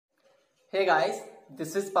Hey guys,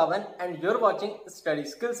 this is Pawan and you're watching Study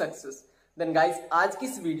Skill Success. Then guys, आज की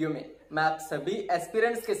इस video में मैं आप सभी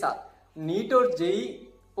एस्पिरेंट्स के साथ नीट और जेई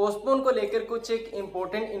पोस्टपोन को लेकर कुछ एक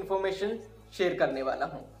इम्पोर्टेंट इन्फॉर्मेशन शेयर करने वाला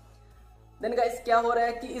हूं। देन गाइस, क्या हो रहा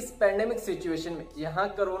है कि इस पैंडेमिक सिचुएशन में यहाँ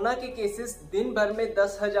कोरोना के केसेस दिन भर में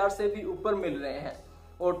 10,000 से भी ऊपर मिल रहे हैं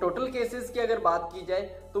और टोटल केसेस की अगर बात की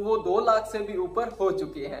जाए तो वो 2 लाख से भी ऊपर हो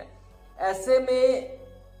चुके हैं। ऐसे में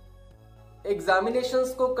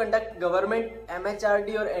एग्जामिनेशंस को कंडक्ट गवर्नमेंट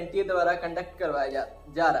MHRD और NTA द्वारा कंडक्ट करवाया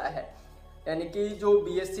जा रहा है। यानी कि जो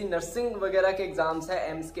BSc नर्सिंग वगैरह के एग्जाम्स है,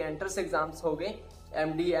 एम्स के एंट्रेंस एग्जाम्स हो गए,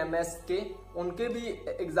 MD MS के, उनके भी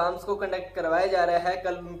एग्जाम्स को कंडक्ट करवाया जा रहा है।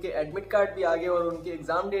 कल उनके एडमिट कार्ड भी आ गए और उनकी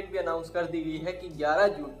एग्जाम डेट भी अनाउंस कर दी गई है कि 11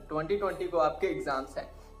 जून 2020 को आपके एग्जाम्स हैं।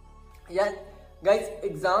 या गाइस,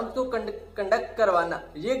 एग्जाम तो कंडक्ट करवाना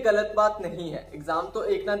ये गलत बात नहीं है। एग्जाम तो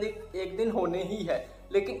एक दिन होने ही है,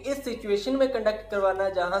 लेकिन इस सिचुएशन में कंडक्ट करवाना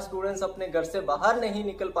जहां स्टूडेंट्स अपने घर से बाहर नहीं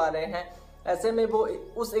निकल पा रहे हैं, ऐसे में वो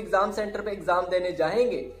उस एग्जाम सेंटर पे एग्जाम देने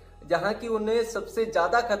जाएंगे जहां की उन्हें सबसे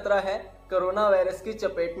ज्यादा खतरा है कोरोना वायरस की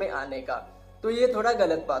चपेट में आने का, तो ये थोड़ा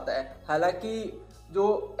गलत बात है। हालांकि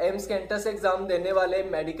जो एम्स के एंट्रेंस एग्जाम देने वाले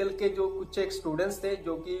मेडिकल के जो कुछ एक स्टूडेंट्स थे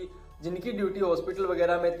जो कि जिनकी ड्यूटी हॉस्पिटल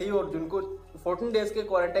वगैरह में थी और जिनको 14 डेज के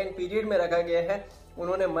क्वारंटाइन पीरियड में रखा गया है,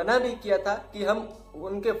 उन्होंने मना भी किया था कि हम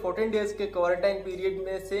उनके 14 डेज के क्वारंटाइन पीरियड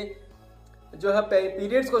में से जो है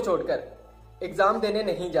पीरियड्स को छोड़कर एग्जाम देने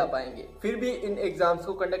नहीं जा पाएंगे। फिर भी इन एग्जाम्स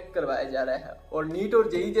को कंडक्ट करवाया जा रहा है और नीट और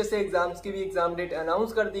जेई जैसे एग्जाम्स की भी एग्जाम डेट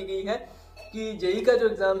अनाउंस कर दी गई है कि जेई का जो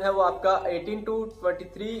एग्जाम है वो आपका 18 to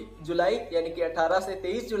 23 जुलाई यानी कि 18 से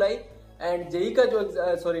 23 जुलाई एंड जेई का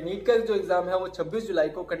नीट का जो एग्जाम है वो 26 जुलाई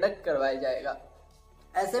को कंडक्ट करवाया जाएगा।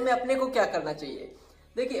 ऐसे में अपने को क्या करना चाहिए?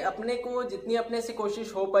 देखिए, अपने को जितनी अपने से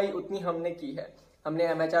कोशिश हो पाई उतनी हमने की है। हमने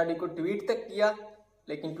MHRD को ट्वीट तक किया,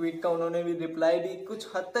 लेकिन ट्वीट का उन्होंने भी रिप्लाई भी कुछ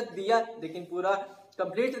हद तक दिया, लेकिन पूरा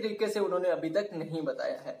कंप्लीट तरीके से उन्होंने अभी तक नहीं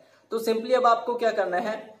बताया है। तो सिंपली अब आपको क्या करना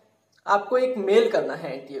है, आपको एक मेल करना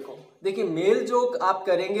है NTA को। देखिए, मेल जो आप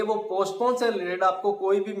करेंगे वो पोस्टपोन से रिलेटेड आपको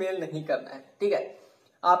कोई भी मेल नहीं करना है, ठीक है।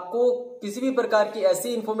 आपको किसी भी प्रकार की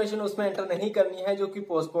ऐसी इंफॉर्मेशन उसमें एंटर नहीं करनी है जो कि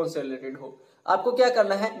पोस्टपोन से रिलेटेड हो। आपको क्या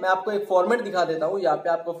करना है, मैं आपको एक फॉर्मेट दिखा देता हूँ। यहाँ पे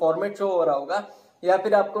आपको फॉर्मेट शो हो रहा होगा या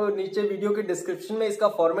फिर आपको नीचे वीडियो के डिस्क्रिप्शन में इसका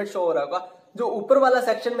फॉर्मेट शो हो रहा होगा। जो ऊपर वाला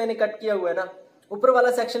सेक्शन मैंने कट किया हुआ है ना, ऊपर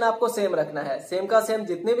वाला सेक्शन आपको सेम रखना है। सेम का सेम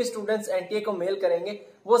जितने भी स्टूडेंट्स NTA को मेल करेंगे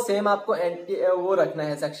वो सेम आपको वो रखना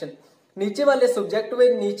है सेक्शन। नीचे वाले सब्जेक्ट में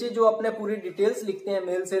नीचे जो अपने पूरी डिटेल्स लिखते हैं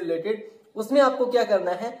मेल से रिलेटेड, उसमें आपको क्या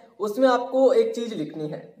करना है, उसमें आपको एक चीज लिखनी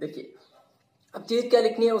है। देखिए, अब चीज क्या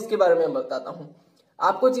लिखनी है उसके बारे में मैं बताता हूँ।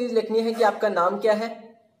 आपको चीज लिखनी है कि आपका नाम क्या है,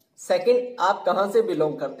 सेकंड आप कहां से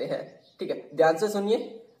बिलोंग करते हैं, ठीक है, ध्यान से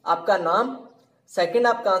सुनिए। आपका नाम, सेकंड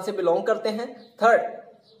आप कहां से बिलोंग करते हैं, थर्ड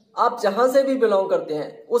आप जहां से भी बिलोंग करते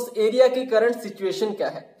हैं उस एरिया की करंट सिचुएशन क्या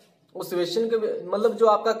है, उस सिचुएशन के मतलब जो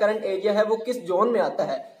आपका करंट एरिया है वो किस जोन में आता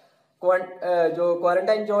है। जो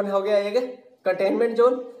क्वारंटाइन जोन हो गया एक कंटेनमेंट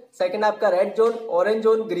जोन, सेकंड आपका red zone, orange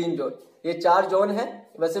zone, green zone, ये 4 जोन है।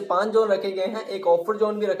 वैसे 5 जोन रखे गए हैं, एक ऑफर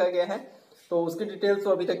जोन भी रखा गया है, तो उसकी डिटेल्स तो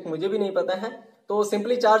अभी तक मुझे भी नहीं पता है। तो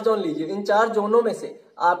सिंपली 4 जोन लीजिए। इन 4 जोनों में से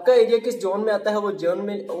आपका एरिया किस जोन में आता है वो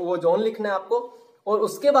जोन लिखना है आपको। और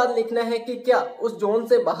उसके बाद लिखना है कि क्या उस जोन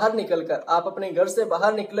से बाहर निकलकर, आप अपने घर से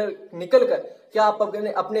बाहर निकलकर क्या आप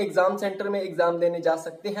अपने एग्जाम सेंटर में एग्जाम देने जा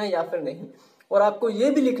सकते हैं या फिर नहीं। और आपको ये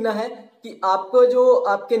भी लिखना है कि आपको जो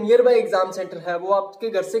आपके नियर बाय एग्जाम सेंटर है वो आपके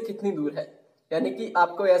घर से कितनी दूर है। यानी कि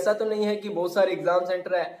आपको ऐसा तो नहीं है कि बहुत सारे एग्जाम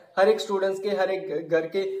सेंटर है, हर एक स्टूडेंट्स के हर एक घर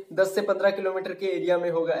के 10 से 15 किलोमीटर के एरिया में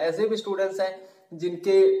होगा। ऐसे भी स्टूडेंट्स हैं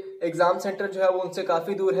जिनके एग्जाम सेंटर जो है वो उनसे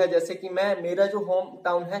काफी दूर है। जैसे कि मेरा जो होम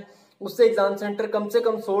टाउन है उससे एग्जाम सेंटर कम से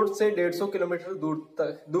कम 100 से 150 किलोमीटर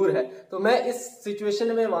दूर है, तो मैं इस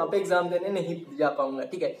सिचुएशन में वहां पे एग्जाम देने नहीं जा पाऊंगा,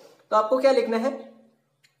 ठीक है। तो आपको क्या लिखना है,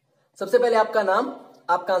 सबसे पहले आपका नाम,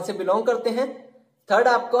 आप कहां से बिलोंग करते हैं, थर्ड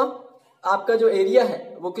आपका जो एरिया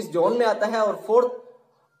है वो किस जोन में आता है, और फोर्थ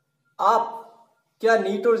आप क्या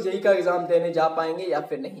नीट और जेई का एग्जाम देने जा पाएंगे या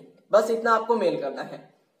फिर नहीं। बस इतना आपको मेल करना है।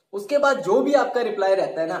 उसके बाद जो भी आपका रिप्लाई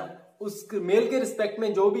रहता है ना, उस मेल के रिस्पेक्ट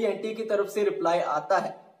में जो भी NTA की तरफ से रिप्लाई आता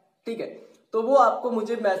है, ठीक है, तो वो आपको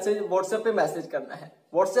मुझे व्हाट्सएप पे मैसेज करना है।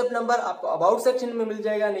 व्हाट्सएप नंबर आपको अबाउट सेक्शन में मिल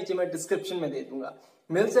जाएगा, नीचे मैं डिस्क्रिप्शन में दे दूंगा।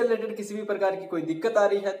 मेल से रिलेटेड किसी भी प्रकार की कोई दिक्कत आ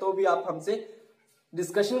रही है तो भी आप हमसे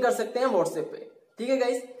डिस्कशन कर सकते हैं व्हाट्सएप पे, ठीक है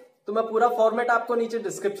गाइस। तो मैं पूरा फॉर्मेट आपको नीचे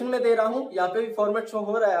डिस्क्रिप्शन में दे रहा हूं, यहाँ पे भी फॉर्मेट शो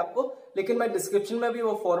हो रहा है आपको, लेकिन मैं डिस्क्रिप्शन में भी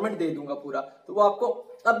वो फॉर्मेट दे दूंगा पूरा। तो वो आपको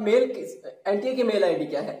अब NTA की मेल ID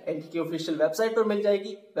क्या है, NTA की ऑफिशियल वेबसाइट पर मिल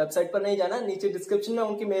जाएगी। वेबसाइट पर नहीं जाना, नीचे डिस्क्रिप्शन में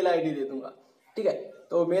उनकी मेल ID दे दूंगा, ठीक है।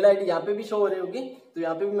 तो मेल ID यहाँ पे भी शो हो रही होगी, तो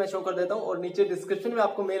यहाँ पे भी मैं शो कर देता हूँ, और नीचे डिस्क्रिप्शन में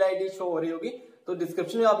आपको मेल ID शो हो रही होगी, तो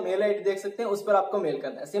डिस्क्रिप्शन में आप मेल आईडी देख सकते हैं, उस पर आपको मेल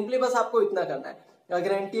करना है। सिंपली बस आपको इतना करना है।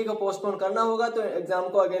 अगर एनटीए को पोस्टपोन करना होगा तो एग्जाम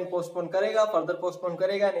को अगेन पोस्टपोन करेगा, फर्दर पोस्टपोन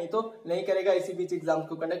करेगा, नहीं तो नहीं करेगा, इसी बीच एग्जाम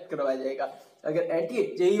को कंडक्ट करवाया जाएगा। अगर एनटीए,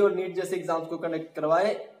 जेईई और नीट जैसे एग्जाम्स को कंडक्ट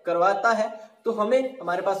करवाता है तो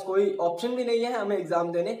हमारे पास कोई ऑप्शन भी नहीं है, हमें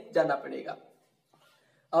एग्जाम देने जाना पड़ेगा।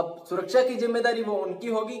 अब सुरक्षा की जिम्मेदारी वो उनकी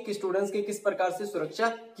होगी कि स्टूडेंट्स की किस प्रकार से सुरक्षा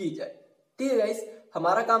की जाए। ठीक है गाइस,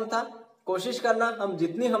 हमारा काम था कोशिश करना, हम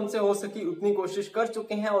जितनी हमसे हो सकी उतनी कोशिश कर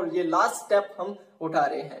चुके हैं और ये लास्ट स्टेप हम उठा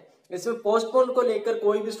रहे हैं। इसमें पोस्टपोन को लेकर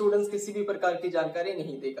कोई भी स्टूडेंट्स किसी भी प्रकार की जानकारी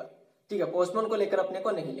नहीं देगा। ठीक है, पोस्टपोन को लेकर अपने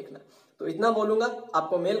को नहीं लिखना। तो इतना बोलूंगा,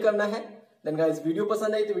 आपको मेल करना है। देन गाइस, वीडियो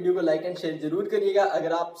पसंद आई तो वीडियो को लाइक एंड शेयर जरूर करिएगा।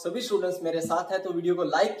 अगर आप सभी स्टूडेंट्स मेरे साथ हैं तो वीडियो को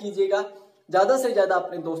लाइक कीजिएगा, ज्यादा से ज्यादा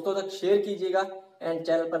अपने दोस्तों तक शेयर कीजिएगा एंड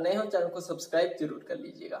चैनल पर नए हो चैनल को सब्सक्राइब जरूर कर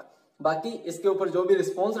लीजिएगा। बाकी इसके ऊपर जो भी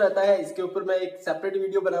रिस्पॉन्स रहता है इसके ऊपर मैं एक सेपरेट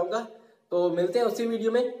वीडियो बनाऊंगा। तो मिलते हैं उसी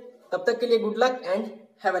वीडियो में, तब तक के लिए good luck and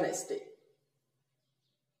have a nice day.